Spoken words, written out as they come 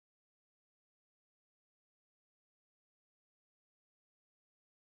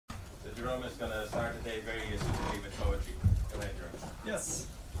Jérôme is going to start the day very suitably with poetry. Go ahead, Jérôme. Yes.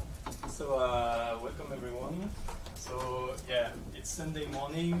 So welcome everyone. So yeah, it's Sunday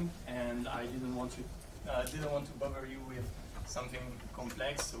morning, and I didn't want to bother you with something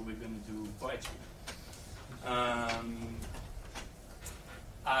complex, so we're going to do poetry.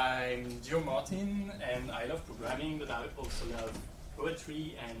 I'm Jérôme Martin, and I love programming, but I also love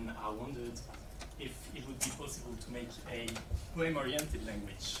poetry, and I wondered if it would be possible to make a poem-oriented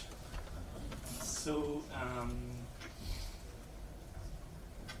language. So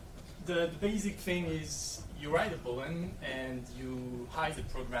the basic thing is you write a poem and you hide the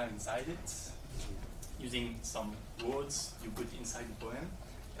program inside it using some words you put inside the poem,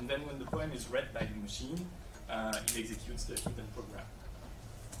 and then when the poem is read by the machine, it executes the hidden program.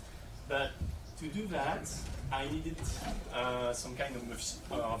 But to do that, I needed some kind of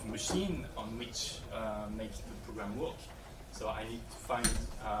machine on which make the program work. So I need to find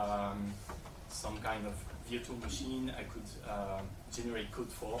some kind of virtual machine I could generate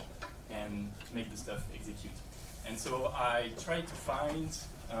code for and to make the stuff execute. And so I tried to find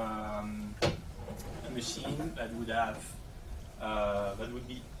a machine that would have that would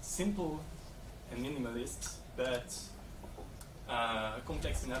be simple and minimalist, but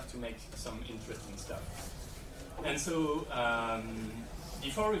complex enough to make some interesting stuff. And so,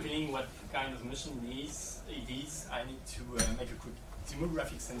 before revealing what kind of machine it is, I need to make a quick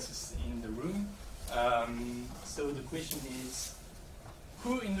demographic census in the room. So the question is,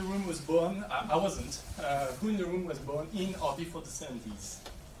 who in the room was born? I wasn't. Who in the room was born in or before the 70s?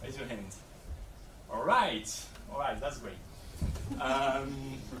 Raise your hand. All right, that's great.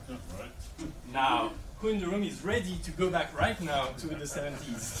 Now, who in the room is ready to go back right now to the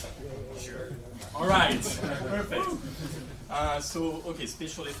 70s? Sure. All right, perfect. So, okay,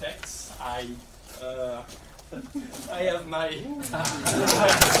 special effects. I have my.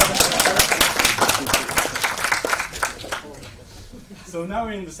 So now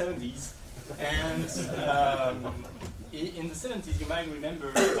we're in the 70s, and in the 70s you might remember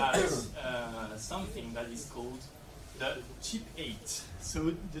about something that is called the Chip 8.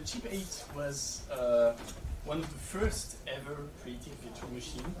 So the Chip 8 was one of the first ever created virtual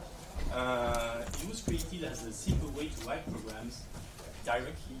machine. It was created as a simple way to write programs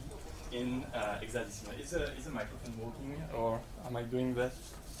directly in hexadecimal. Is a microphone working, or am I doing that?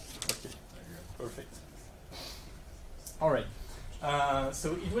 Okay, perfect. All right.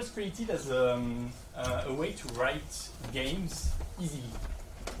 So it was created as a way to write games easily.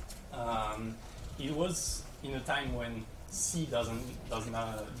 It was in a time when C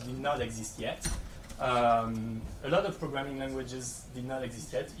did not exist yet. A lot of programming languages did not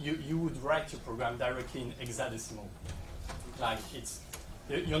exist yet. You would write your program directly in hexadecimal. Like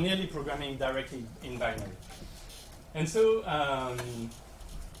you're nearly programming directly in binary. And so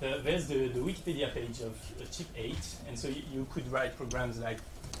there's the Wikipedia page of Chip 8, and so you could write programs like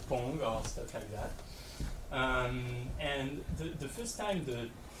Pong or stuff like that. And the first time the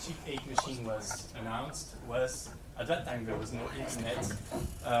Chip 8 machine was announced was, at that time there was no internet,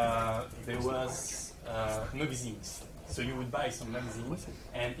 there was magazines. So you would buy some magazines,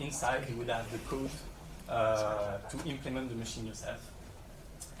 and inside you would have the code to implement the machine yourself.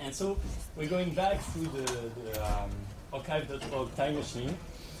 And so we're going back through the archive.org time machine,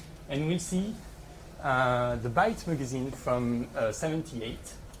 and we'll see the Byte magazine from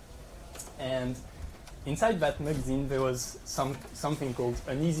 '78. And inside that magazine, there was something called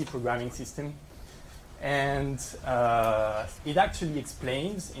an easy programming system. And it actually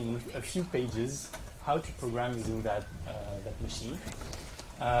explains in a few pages how to program using that machine.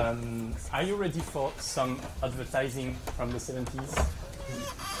 Are you ready for some advertising from the 70s?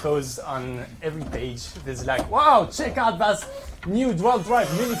 Because on every page, there's like, wow, check out that new dual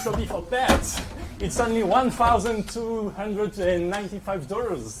drive mini floppy for pets. It's only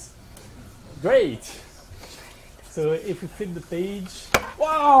 $1,295. Great. So if we flip the page,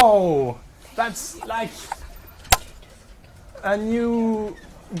 wow, that's like a new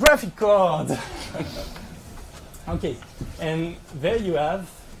graphic card. Okay, and there you have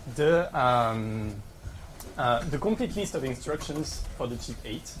the complete list of instructions for the Chip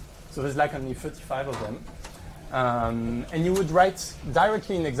 8. So there's like only 35 of them. And you would write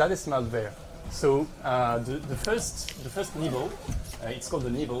directly in hexadecimal there. So the first nibble, it's called the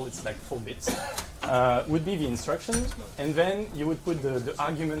nibble, it's like 4 bits, would be the instruction, and then you would put the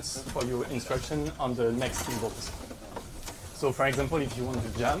arguments for your instruction on the next nibbles. So for example, if you want to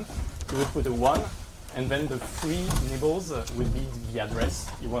jump, you would put a 1, and then the 3 nibbles would be the address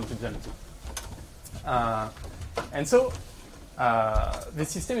you want to jump to. And so the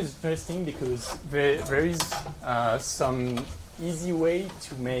system is interesting because there is some easy way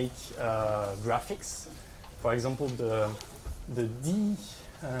to make graphics. For example, the D.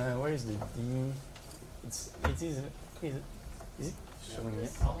 Where is the D? Is it showing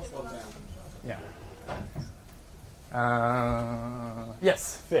it? Yeah.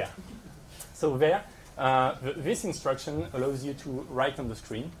 Yes, there. So there, this instruction allows you to write on the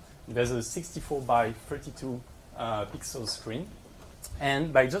screen. There's a 64 by 32 pixel screen.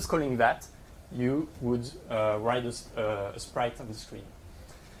 And by just calling that, you would write a sprite on the screen.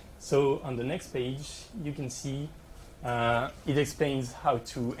 So on the next page, you can see it explains how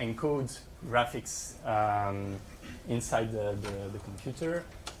to encode graphics inside the computer.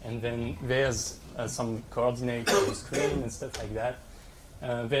 And then there's some coordinates on the screen and stuff like that.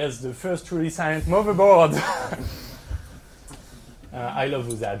 There's the first truly silent motherboard. I love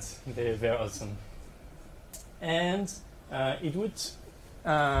those ads. They're awesome. And it would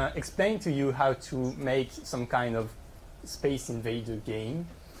explain to you how to make some kind of Space Invader game.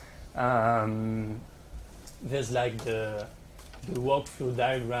 There's like the workflow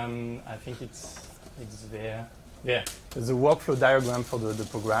diagram. I think it's there. Yeah, there's a workflow diagram for the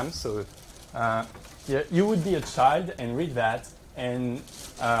program. So yeah, you would be a child and read that and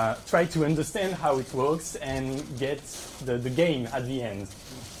try to understand how it works and get the game at the end.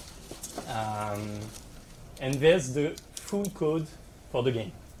 And there's the full code for the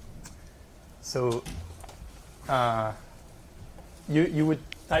game. So you would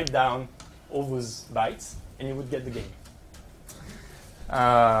type down all those bytes and you would get the game.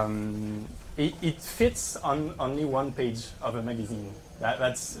 It fits on only one page of a magazine.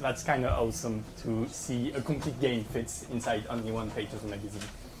 That's kind of awesome to see a complete game fits inside only one page of a magazine.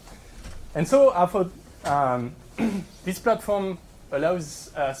 And so I thought this platform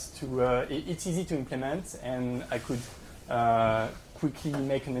allows us to, it's easy to implement, and I could quickly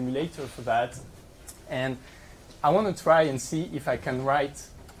make an emulator for that. And I want to try and see if I can write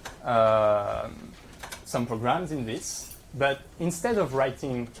some programs in this. But instead of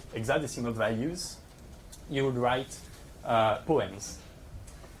writing hexadecimal values, you would write poems.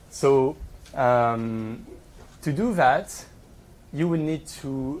 So to do that, you would need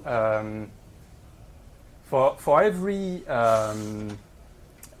to, for every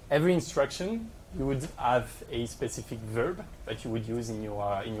instruction, you would have a specific verb that you would use in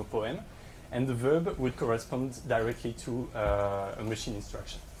your poem, and the verb would correspond directly to a machine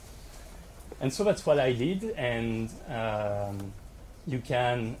instruction. And so that's what I did, and you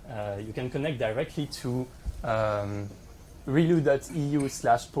can connect directly to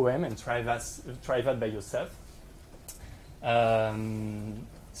relu.eu/poem and try that by yourself.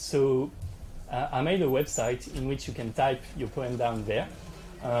 So I made a website in which you can type your poem down there.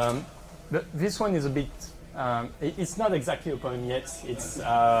 But this one is a bit, it's not exactly a poem yet. It's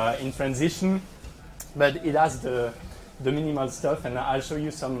in transition, but it has the minimal stuff, and I'll show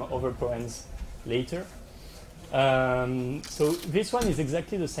you some other poems later. So this one is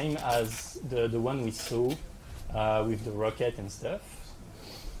exactly the same as the one we saw with the rocket and stuff.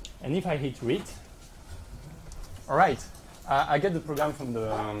 And if I hit read, all right, I get the program from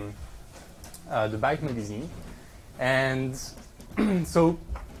the Byte magazine. And so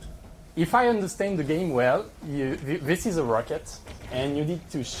if I understand the game well, this is a rocket, and you need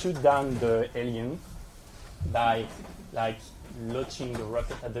to shoot down the alien by like launching the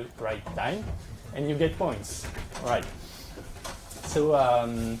rocket at the right time, and you get points. All right. So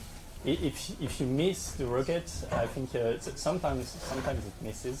if you miss the rocket, I think sometimes it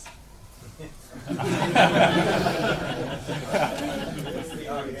misses.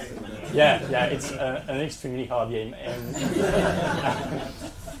 Yeah, it's an extremely hard game. And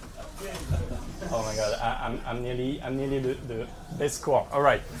oh my God, I'm nearly the best score. All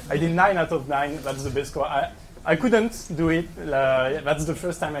right, I did 9 out of 9. That's the best score. I couldn't do it. That's the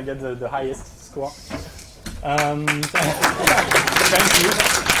first time I get the highest score. Thank you.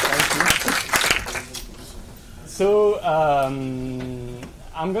 So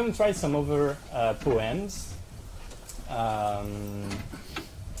I'm going to try some other poems.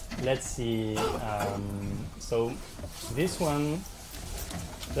 Let's see. So this one,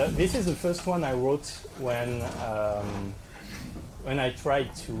 this is the first one I wrote when I tried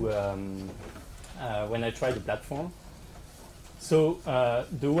the platform. So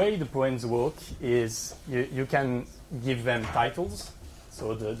the way the poems work is you can give them titles.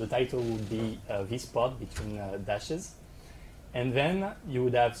 So the title would be this part between dashes. And then you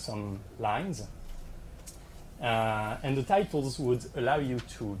would have some lines. And the titles would allow you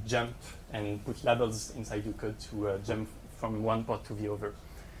to jump and put labels inside your code to jump from one part to the other.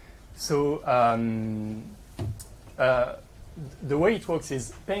 So the way it works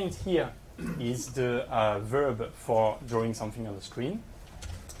is paint here is the verb for drawing something on the screen.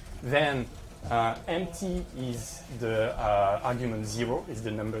 Then empty is the argument 0, is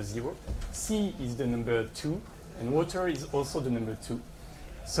the number 0. C is the number 2, and water is also the number 2.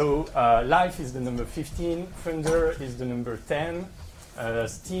 So life is the number 15, thunder is the number 10,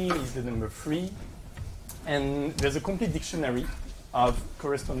 steam is the number 3, and there's a complete dictionary of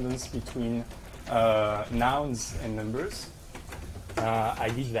correspondence between nouns and numbers. I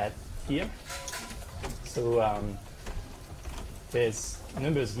did that here. So there's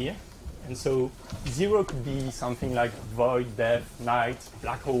numbers here. And so 0 could be something like void, death, night,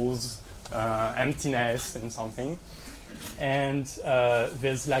 black holes, emptiness, and something. And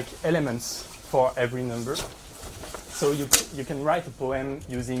there's like elements for every number. So you can write a poem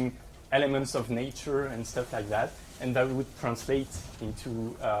using elements of nature and stuff like that, and that would translate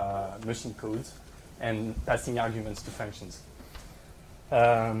into machine code and passing arguments to functions.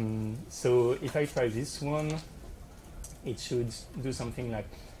 So if I try this one, it should do something like,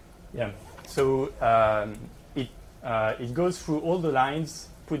 yeah. So it goes through all the lines,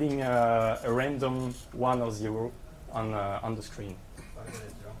 putting a random 1 or 0 on the screen.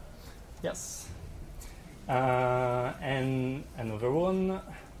 Yes. And another one.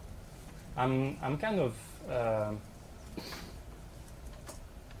 I'm kind of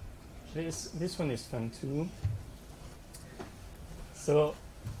this one is fun too. So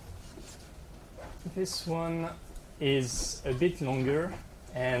this one is a bit longer,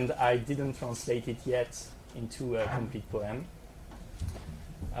 and I didn't translate it yet into a complete poem.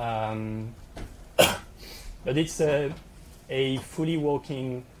 But it's a fully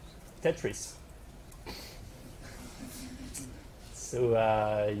working Tetris. So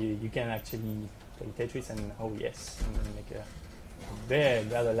you can actually play Tetris, and oh yes, I'm going to make a very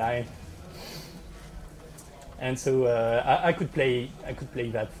bad line. And so I could play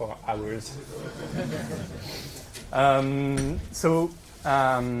that for hours.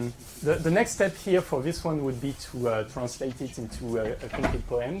 The next step here for this one would be to translate it into a complete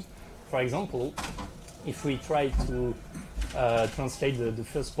poem. For example, if we try to translate the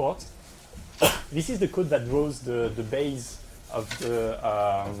first part, this is the code that draws the base of the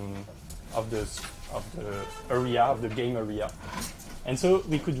area, of the game area. And so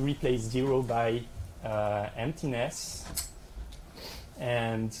we could replace 0 by emptiness,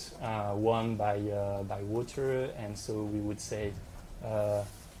 and 1 by water, and so we would say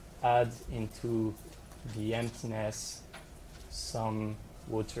add into the emptiness some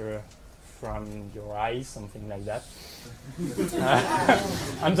water from your eyes, something like that.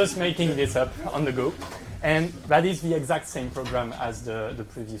 I'm just making this up on the go. And that is the exact same program as the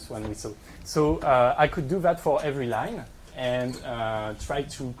previous one we saw. So I could do that for every line and try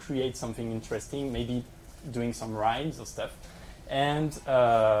to create something interesting, maybe doing some rhymes or stuff. And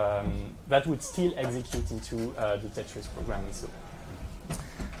that would still execute into the Tetris program we saw.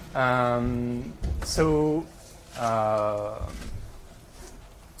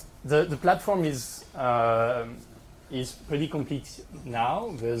 The platform is pretty complete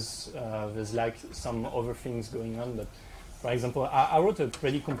now. There's like some other things going on, but for example, I wrote a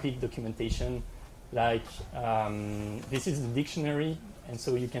pretty complete documentation. Like this is the dictionary, and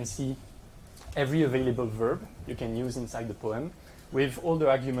so you can see every available verb you can use inside the poem with all the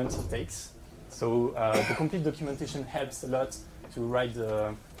arguments it takes. So the complete documentation helps a lot to write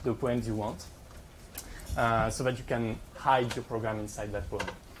the poems you want, so that you can hide your program inside that poem.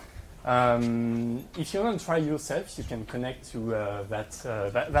 If you want to try yourself, you can connect to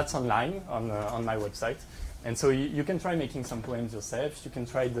that's online on my website. And so you can try making some poems yourself. You can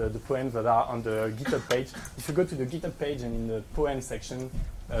try the poems that are on the GitHub page. If you go to the GitHub page and in the poem section,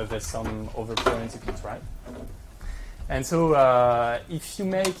 there's some other poems you can try. And so if you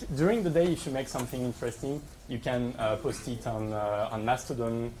make, during the day, if you make something interesting, you can post it on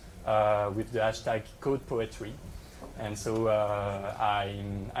Mastodon with the hashtag #CodePoetry. And so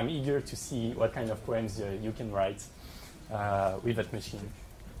I'm eager to see what kind of poems you can write with that machine.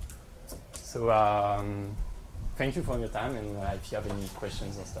 So thank you for your time, and if you have any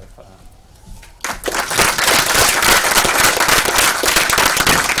questions or stuff.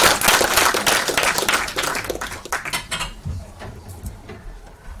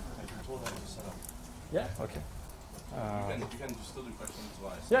 Yeah, okay. You can still do questions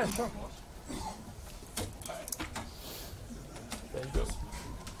live. Yeah, sure. There you go.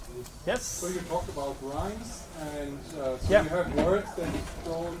 Yes? So you talked about rhymes, and yeah. You have words that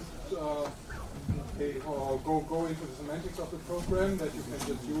don't go into the semantics of the program that you can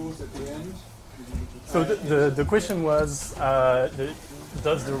just use at the end. So the question was,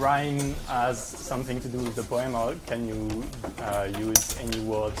 does the rhyme has something to do with the poem, or can you use any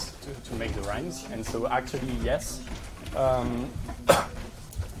words to make the rhymes? And so actually, yes.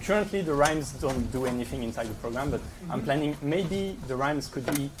 Currently, the rhymes don't do anything inside the program, but I'm planning maybe the rhymes could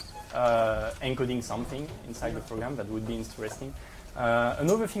be encoding something inside the program. That would be interesting.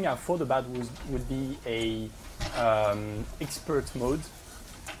 Another thing I thought about would be a expert mode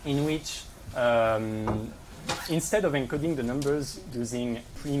in which instead of encoding the numbers using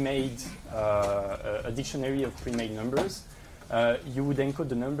pre-made a dictionary of pre-made numbers, you would encode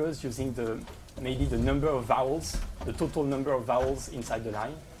the numbers using maybe the number of vowels, the total number of vowels inside the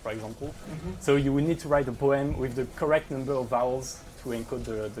line, for example. So you would need to write a poem with the correct number of vowels to encode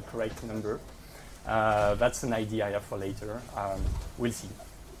the correct number. That's an idea I have for later. We'll see.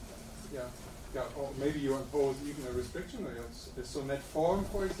 Yeah. Yeah, or maybe you impose even a restriction, a sonnet form,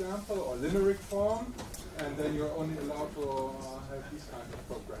 for example, or limerick form, and then you're only allowed to have these kinds of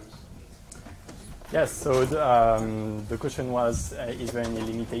programs. Yes, so the question was, is there any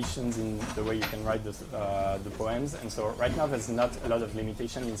limitations in the way you can write the poems? And so right now there's not a lot of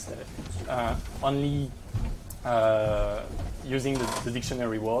limitation. Instead, only using the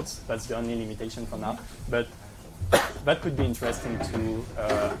dictionary words. That's the only limitation for now. But that could be interesting to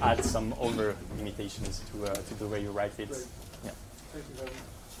add some other limitations to the way you write it. Great. Yeah. Thank you very much.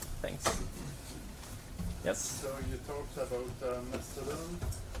 Thanks. Yes? So you talked about Mastodon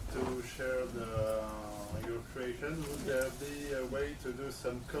to share your creation. Would there be a way to do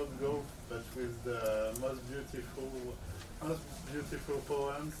some code growth, but with the most beautiful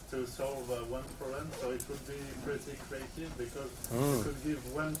poems to solve one problem? So it would be pretty creative because you could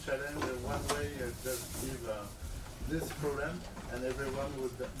give one challenge and one way just give this problem, and everyone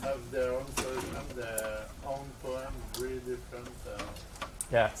would have their own solution, their own poem, really different.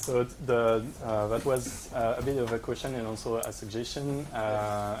 Yeah, so that was a bit of a question and also a suggestion,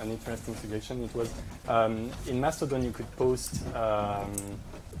 an interesting suggestion. It was in Mastodon you could post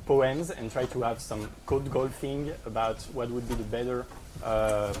poems and try to have some code golfing about what would be the better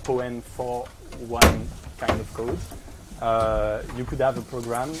poem for one kind of code. You could have a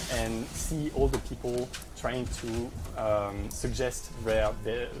program and see all the people trying to suggest their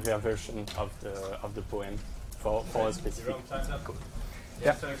version of the poem for a specific code.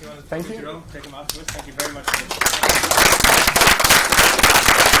 Yeah. So if you want to Thank you. Jérôme, take them afterwards. Thank you very much.